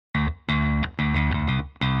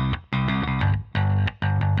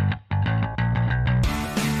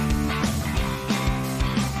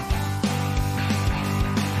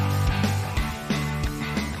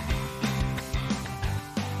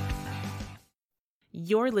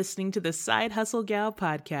You're listening to the Side Hustle Gal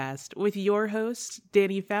podcast with your hosts,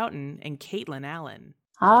 Danny Fountain and Caitlin Allen.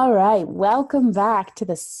 All right, welcome back to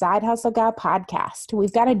the Side Hustle Gal podcast.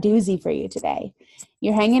 We've got a doozy for you today.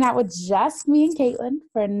 You're hanging out with just me and Caitlin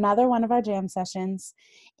for another one of our jam sessions,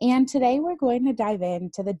 and today we're going to dive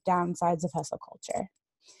into the downsides of hustle culture.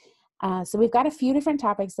 So we've got a few different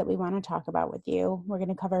topics that we want to talk about with you. We're going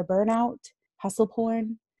to cover burnout, hustle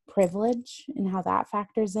porn, privilege, and how that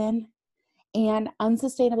factors in, and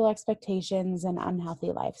unsustainable expectations and unhealthy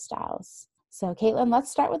lifestyles. So Caitlin,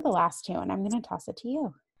 let's start with the last two, and I'm going to toss it to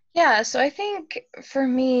you. Yeah, so I think for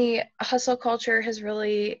me, hustle culture has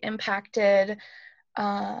really impacted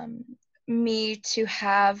me to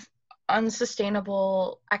have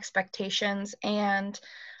unsustainable expectations and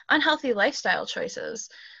unhealthy lifestyle choices.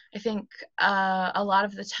 I think a lot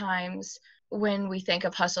of the times when we think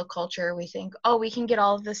of hustle culture, we think, oh, we can get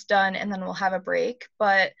all of this done and then we'll have a break.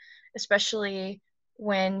 But especially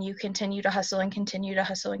when you continue to hustle and continue to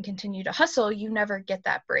hustle and continue to hustle, you never get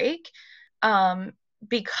that break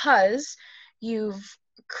because you've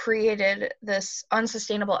created this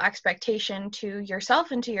unsustainable expectation to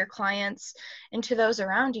yourself and to your clients and to those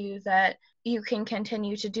around you that you can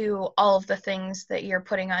continue to do all of the things that you're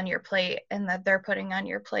putting on your plate and that they're putting on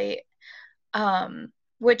your plate,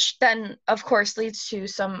 which then, of course, leads to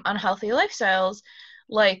some unhealthy lifestyles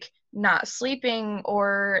like not sleeping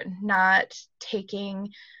or not taking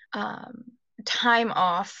time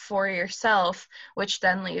off for yourself, which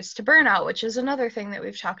then leads to burnout, which is another thing that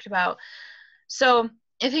we've talked about. So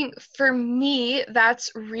I think for me,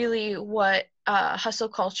 that's really what hustle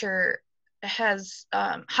culture has,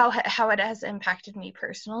 how it has impacted me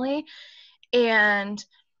personally. And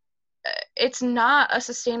it's not a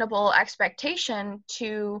sustainable expectation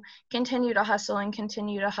to continue to hustle and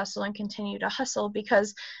continue to hustle and continue to hustle,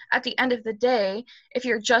 because at the end of the day, if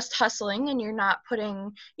you're just hustling and you're not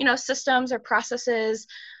putting, systems or processes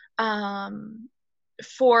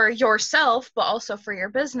for yourself, but also for your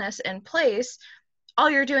business in place, all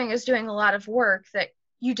you're doing is doing a lot of work that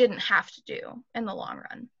you didn't have to do in the long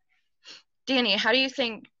run. Danny,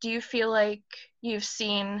 do you feel like you've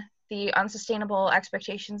seen the unsustainable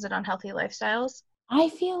expectations and unhealthy lifestyles? I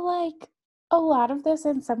feel like a lot of this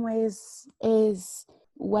in some ways is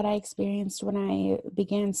what I experienced when I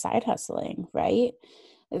began side hustling, right?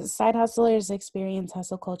 Side hustlers experience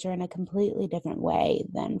hustle culture in a completely different way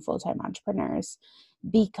than full-time entrepreneurs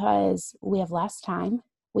because we have less time.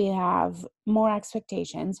 We have more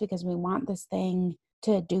expectations because we want this thing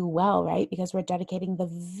to do well, right? Because we're dedicating the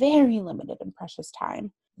very limited and precious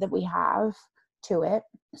time that we have to it.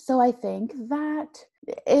 So I think that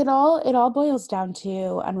it all boils down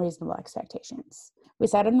to unreasonable expectations. We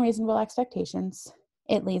set unreasonable expectations.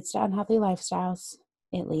 It leads to unhealthy lifestyles.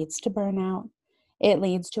 It leads to burnout. It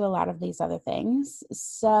leads to a lot of these other things.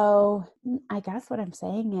 So I guess what I'm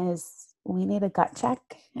saying is we need a gut check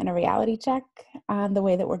and a reality check on the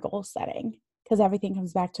way that we're goal setting, because everything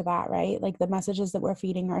comes back to that, right? Like the messages that we're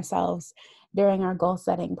feeding ourselves during our goal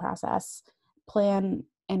setting process plan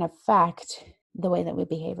and affect the way that we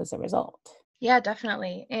behave as a result. Yeah,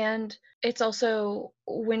 definitely. And it's also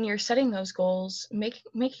when you're setting those goals,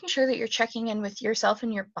 making sure that you're checking in with yourself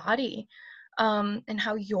and your body and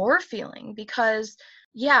how you're feeling, because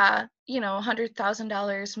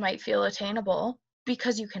 $100,000 might feel attainable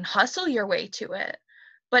because you can hustle your way to it,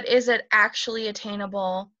 but is it actually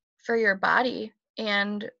attainable for your body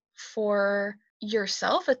and for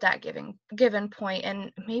yourself at that given point?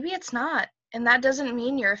 And maybe it's not. And that doesn't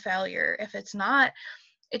mean you're a failure if it's not.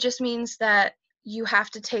 It just means that you have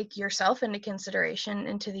to take yourself into consideration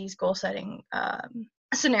into these goal setting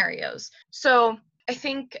scenarios. So I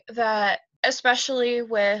think that especially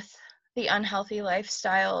with the unhealthy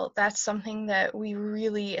lifestyle, that's something that we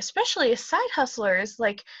really, especially as side hustlers,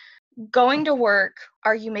 like going to work,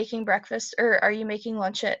 are you making breakfast or are you making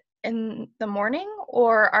lunch in the morning,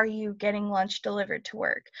 or are you getting lunch delivered to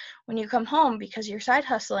work? When you come home, because you're side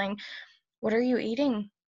hustling, what are you eating?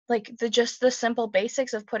 Like just the simple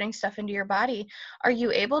basics of putting stuff into your body. Are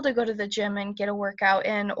you able to go to the gym and get a workout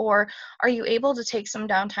in, or are you able to take some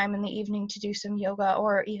downtime in the evening to do some yoga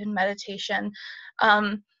or even meditation?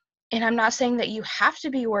 And I'm not saying that you have to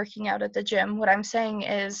be working out at the gym. What I'm saying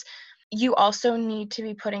is you also need to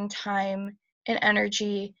be putting time and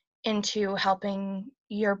energy into helping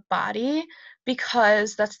your body,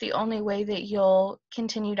 because that's the only way that you'll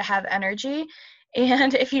continue to have energy.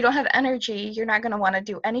 And if you don't have energy, you're not going to want to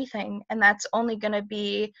do anything. And that's only going to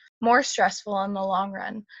be more stressful in the long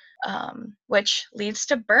run, which leads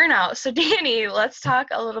to burnout. So Danny, let's talk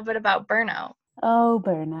a little bit about burnout. Oh,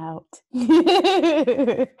 burnout.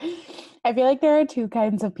 I feel like there are two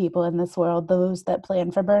kinds of people in this world, those that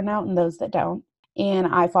plan for burnout and those that don't. And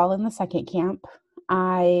I fall in the second camp.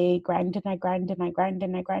 I grind and I grind and I grind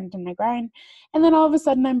and I grind and I grind. And then all of a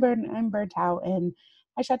sudden I'm burnt out and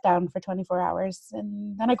I shut down for 24 hours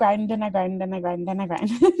and then I grind and I grind and I grind and I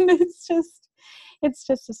grind. It's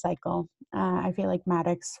just a cycle. I feel like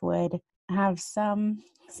Maddox would have some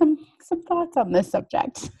thoughts on this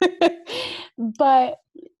subject. But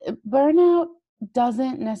burnout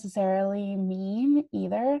doesn't necessarily mean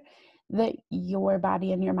either that your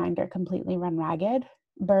body and your mind are completely run ragged.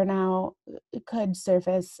 Burnout could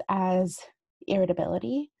surface as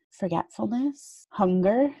irritability, forgetfulness,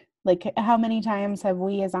 hunger. Like, how many times have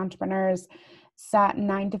we as entrepreneurs sat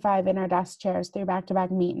 9 to 5 in our desk chairs through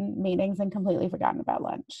back-to-back meetings and completely forgotten about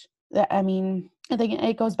lunch? I mean, I think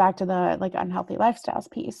it goes back to the like unhealthy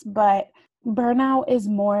lifestyles piece, but burnout is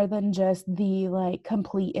more than just the like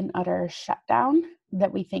complete and utter shutdown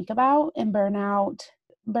that we think about. And burnout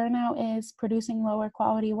is producing lower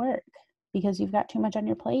quality work because you've got too much on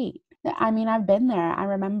your plate. I mean, I've been there. I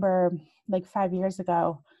remember like 5 years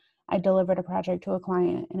ago, I delivered a project to a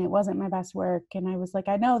client and it wasn't my best work. And I was like,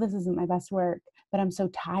 I know this isn't my best work, but I'm so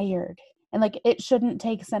tired. And like, it shouldn't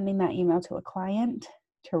take sending that email to a client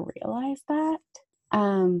to realize that.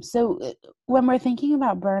 So when we're thinking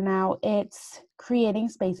about burnout, it's creating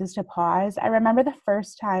spaces to pause. I remember the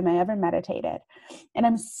first time I ever meditated, and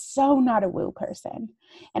I'm so not a woo person.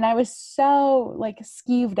 And I was so like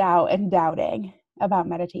skeeved out and doubting about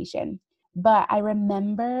meditation. But I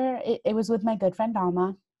remember it was with my good friend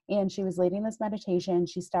Alma, and she was leading this meditation.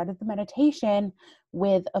 She started the meditation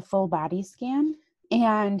with a full body scan.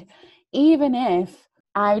 And even if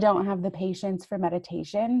I don't have the patience for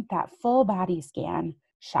meditation, that full body scan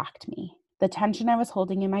shocked me. The tension I was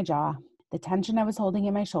holding in my jaw, the tension I was holding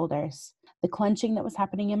in my shoulders, the clenching that was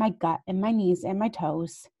happening in my gut and my knees and my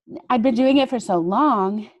toes. I'd been doing it for so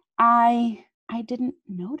long, I didn't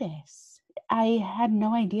notice. I had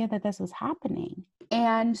no idea that this was happening.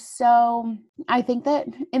 And so I think that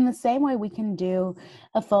in the same way we can do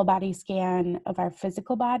a full body scan of our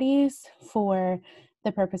physical bodies for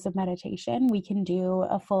the purpose of meditation, we can do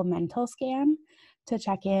a full mental scan to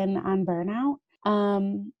check in on burnout.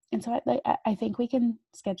 And so I think we can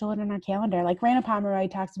schedule it in our calendar. Like Raina Pomeroy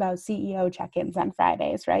talks about CEO check-ins on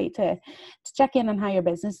Fridays, right? To check in on how your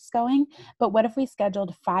business is going. But what if we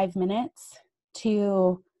scheduled 5 minutes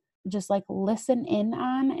to just like listen in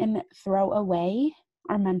on and throw away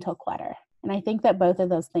our mental clutter? And I think that both of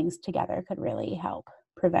those things together could really help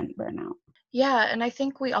prevent burnout. Yeah, and I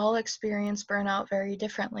think we all experience burnout very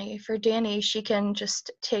differently. For Danny, she can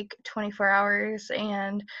just take 24 hours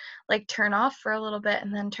and like turn off for a little bit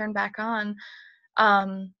and then turn back on.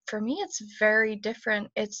 For me, it's very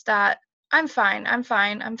different. It's that I'm fine. And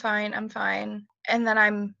then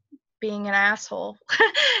I'm being an asshole.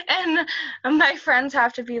 And my friends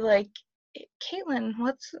have to be like, Caitlin,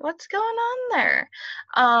 what's going on there?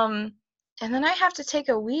 And then I have to take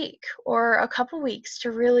a week or a couple weeks to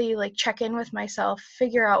really like check in with myself,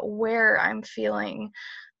 figure out where I'm feeling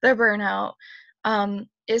the burnout.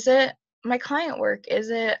 Is it my client work? Is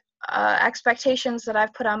it expectations that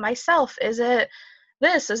I've put on myself? Is it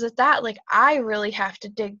this? Is it that? Like, I really have to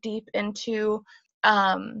dig deep into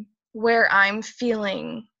where I'm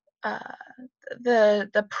feeling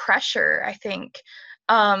the pressure, I think.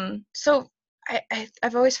 So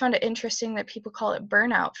I've always found it interesting that people call it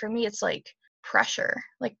burnout. For me, it's like pressure,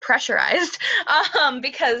 like pressurized,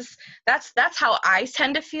 because that's how I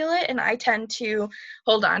tend to feel it, and I tend to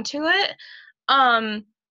hold on to it.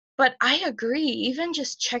 But I agree, even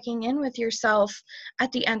just checking in with yourself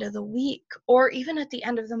at the end of the week, or even at the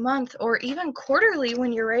end of the month, or even quarterly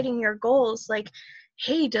when you're writing your goals, like,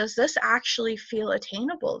 hey, does this actually feel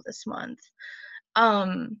attainable this month?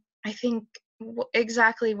 I think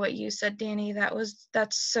exactly what you said, Danny.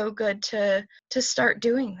 That's so good to start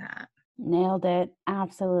doing that. Nailed it.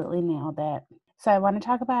 Absolutely nailed it. So I want to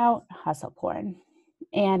talk about hustle porn.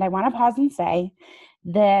 And I want to pause and say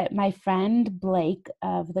that my friend Blake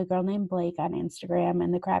of The Girl Named Blake on Instagram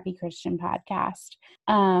and the Crappy Christian podcast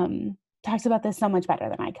talks about this so much better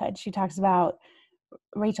than I could. She talks about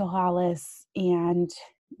Rachel Hollis and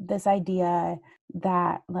this idea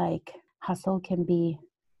that like hustle can be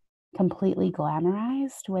completely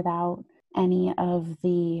glamorized without any of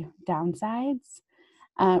the downsides.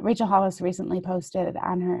 Rachel Hollis recently posted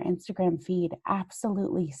on her Instagram feed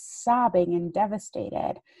absolutely sobbing and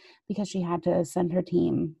devastated because she had to send her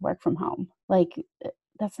team work from home. Like,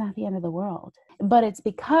 that's not the end of the world. But it's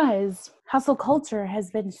because hustle culture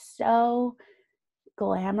has been so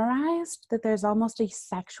glamorized that there's almost a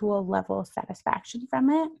sexual level of satisfaction from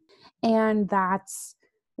it. And that's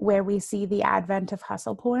where we see the advent of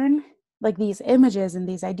hustle porn, like these images and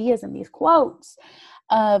these ideas and these quotes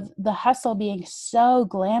of the hustle being so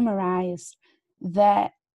glamorized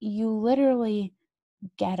that you literally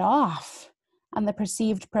get off on the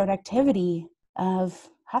perceived productivity of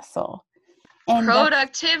hustle. And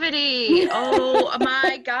productivity. Oh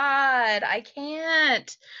my God, I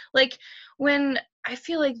can't. Like, when I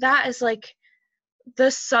feel like that is like the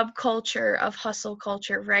subculture of hustle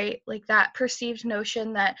culture, right? Like that perceived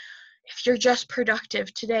notion that if you're just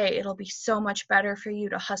productive today, it'll be so much better for you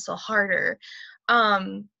to hustle harder.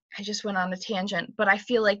 I just went on a tangent, but I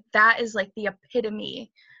feel like that is like the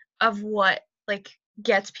epitome of what like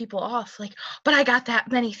gets people off. Like, but I got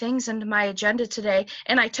that many things into my agenda today,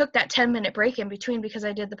 and I took that 10-minute break in between because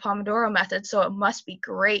I did the Pomodoro method, so it must be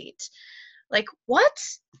great. Like, what?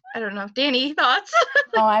 I don't know. Danny, thoughts?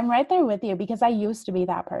 Oh, I'm right there with you because I used to be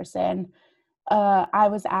that person. I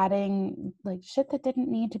was adding like shit that didn't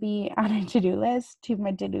need to be on a to-do list to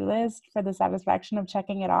my to-do list for the satisfaction of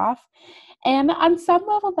checking it off. And on some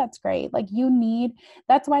level, that's great. Like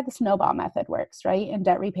that's why the snowball method works, right? In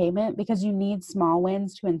debt repayment, because you need small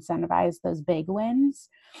wins to incentivize those big wins.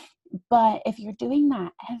 But if you're doing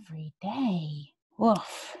that every day,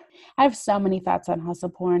 woof. I have so many thoughts on hustle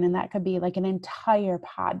porn, and that could be like an entire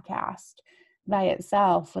podcast by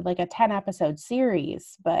itself with like a 10-episode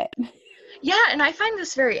series. But yeah, and I find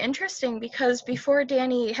this very interesting because before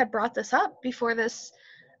Danny had brought this up, before this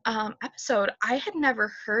episode, I had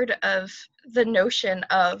never heard of the notion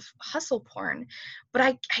of hustle porn. But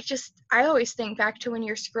I always think back to when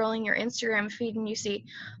you're scrolling your Instagram feed and you see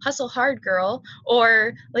hustle hard girl,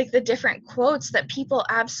 or like the different quotes that people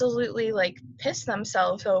absolutely like piss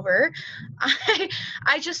themselves over.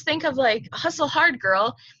 I just think of like hustle hard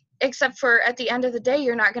girl, except for at the end of the day,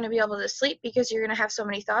 you're not going to be able to sleep because you're going to have so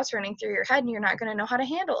many thoughts running through your head and you're not going to know how to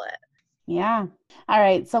handle it. yeah. All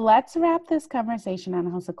right. So let's wrap this conversation on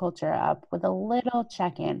hustle culture up with a little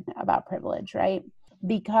check-in about privilege, right?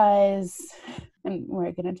 Because, and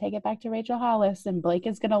we're going to take it back to Rachel Hollis, and Blake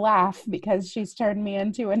is going to laugh because she's turned me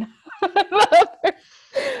into another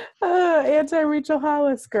anti-Rachel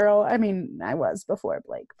Hollis girl. I mean, I was before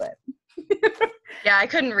Blake, but... Yeah, I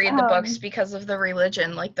couldn't read the books because of the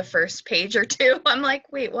religion, like the first page or two. I'm like,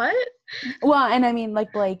 wait, what? Well, and I mean,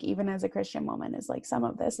 like Blake, even as a Christian woman, is like, some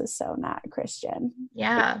of this is so not Christian.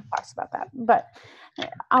 Yeah. She talks about that. But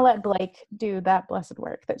I'll let Blake do that blessed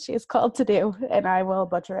work that she is called to do, and I will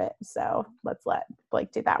butcher it. So let's let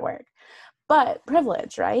Blake do that work. But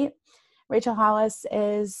privilege, right? Rachel Hollis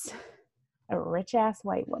is a rich-ass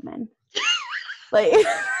white woman. Like,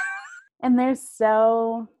 and there's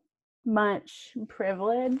so much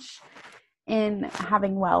privilege in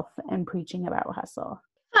having wealth and preaching about hustle.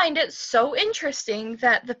 I find it so interesting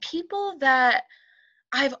that the people that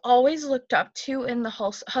I've always looked up to in the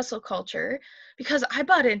hustle culture, because I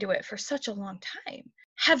bought into it for such a long time,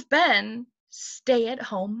 have been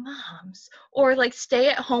stay-at-home moms or like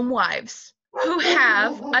stay-at-home wives who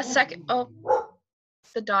have a second. Oh,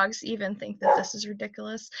 the dogs even think that this is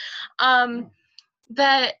ridiculous.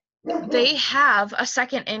 That they have a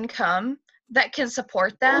second income that can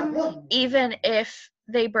support them even if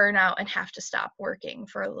they burn out and have to stop working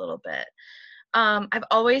for a little bit. I've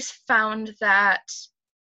always found that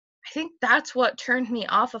I think that's what turned me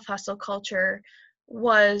off of hustle culture,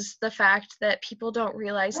 was the fact that people don't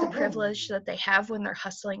realize the privilege that they have when they're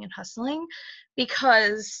hustling,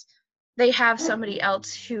 because they have somebody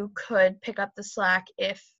else who could pick up the slack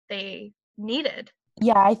if they needed.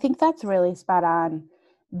 Yeah, I think that's really spot on.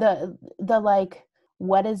 The like,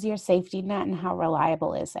 what is your safety net and how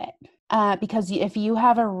reliable is it? Because if you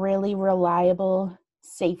have a really reliable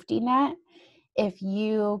safety net, if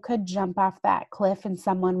you could jump off that cliff and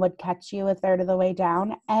someone would catch you a third of the way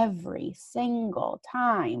down every single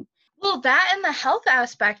time. Well, that and the health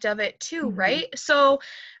aspect of it too, Mm-hmm. right? So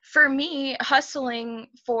for me, hustling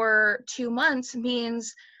for 2 months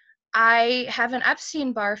means I have an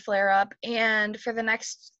Epstein-Barr flare-up, and for the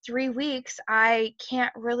next 3 weeks, I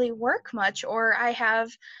can't really work much, or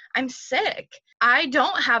I'm sick. I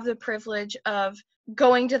don't have the privilege of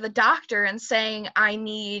going to the doctor and saying, I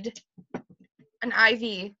need an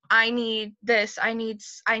IV, I need this, I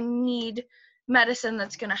need medicine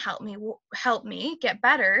that's going to help me get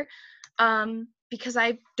better, because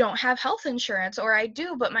I don't have health insurance, or I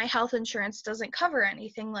do, but my health insurance doesn't cover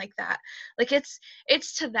anything like that. Like it's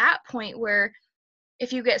to that point where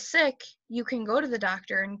if you get sick, you can go to the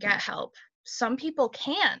doctor and get help. Some people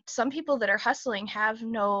can't. Some people that are hustling have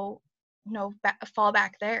no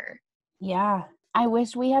fallback there. Yeah. I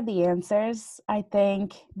wish we had the answers. I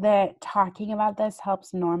think that talking about this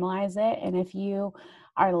helps normalize it. And if you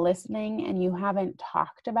are listening and you haven't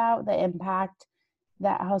talked about the impact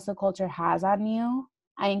that hustle culture has on you,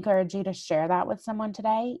 I encourage you to share that with someone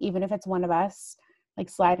today, even if it's one of us, like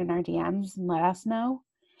slide in our DMs and let us know.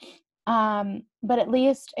 But at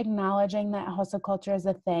least acknowledging that hustle culture is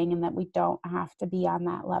a thing and that we don't have to be on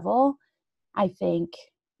that level, I think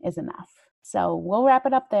is enough. So we'll wrap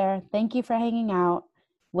it up there. Thank you for hanging out.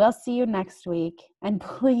 We'll see you next week. And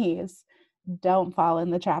please don't fall in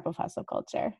the trap of hustle culture.